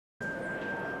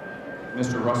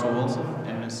Mr. Russell Wilson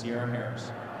and Ms. Ciara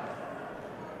Harris.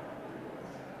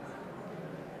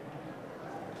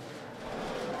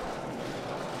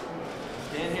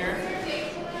 Stand here.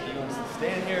 You want to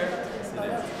stand here. Sit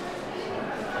down.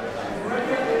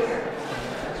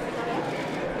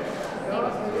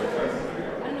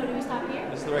 I don't know, do we stop here?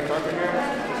 This is the right carpet here.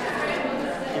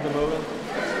 Keep it moving.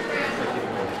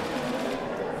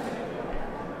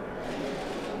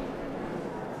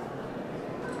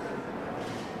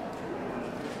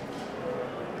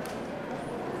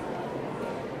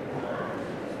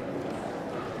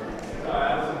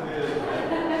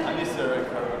 I'm used to the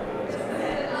red carpet.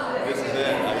 This is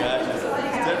it. I got you. It's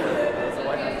different. It's a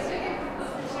white house.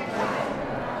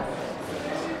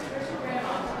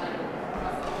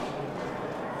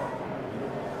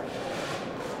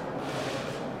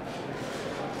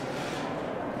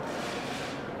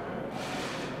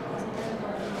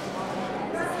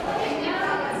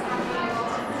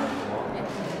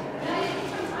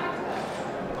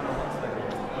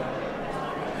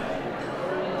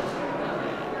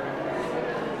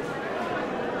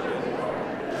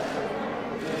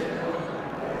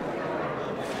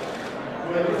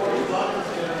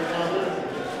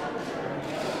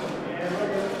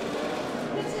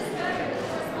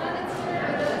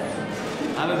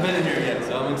 I haven't been in here yet,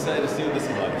 so I'm excited to see what this is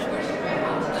like.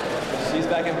 She's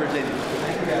back in Virginia.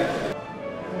 Thank you, guys.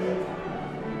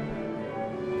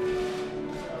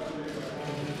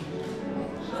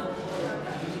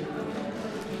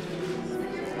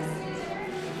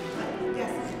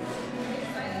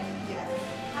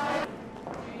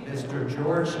 Mr.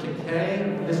 George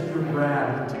Takei, Mr.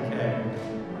 Brad Takei.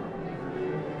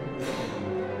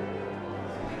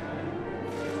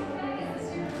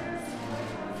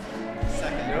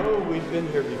 No, we've been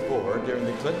here before during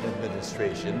the Clinton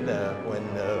administration when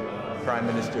Prime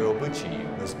Minister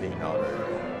Obuchi was being honored.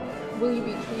 Will you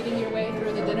be tweeting your way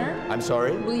through the dinner? I'm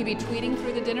sorry? Will you be tweeting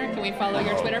through the dinner? Can we follow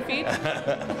your Twitter feed?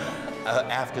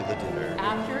 After the dinner.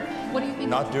 After? What do you think?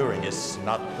 Not during. It's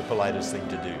not the politest thing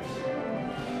to do.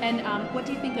 And what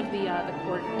do you think of the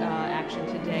court action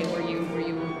today?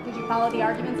 Did you follow the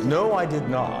arguments? No, I did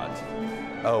not.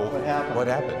 Oh, What happened? What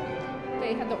happened?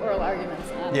 They had the oral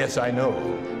arguments. Yes, I know.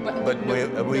 But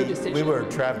no we decision. were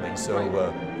traveling, so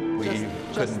Right. we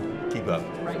couldn't keep up.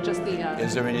 Right, just the...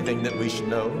 Is there anything that we should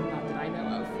know? Not that I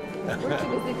know of. We're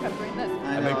too busy covering this.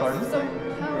 I beg pardon? So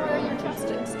how are your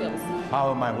chopstick skills?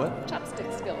 How am I what?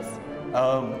 Chopstick skills.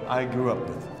 I grew up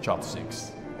with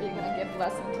chopsticks. Are you going to give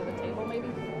lesson to the table, maybe?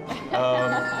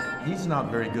 He's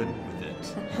not very good with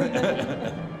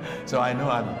it. So I know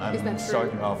I'm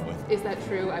starting off with. Is that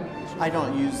true? I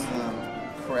don't use them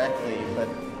correctly, but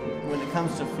when it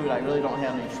comes to food, I really don't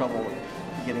have any trouble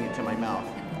getting it to my mouth.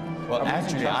 Well,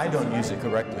 actually, I don't use it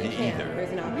correctly either.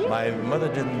 My mother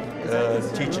didn't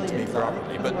teach it to me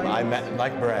properly, but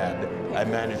like Brad, I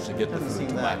managed to get the food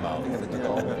to my mouth.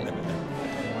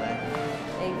 Anyway,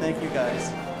 thank you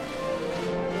guys.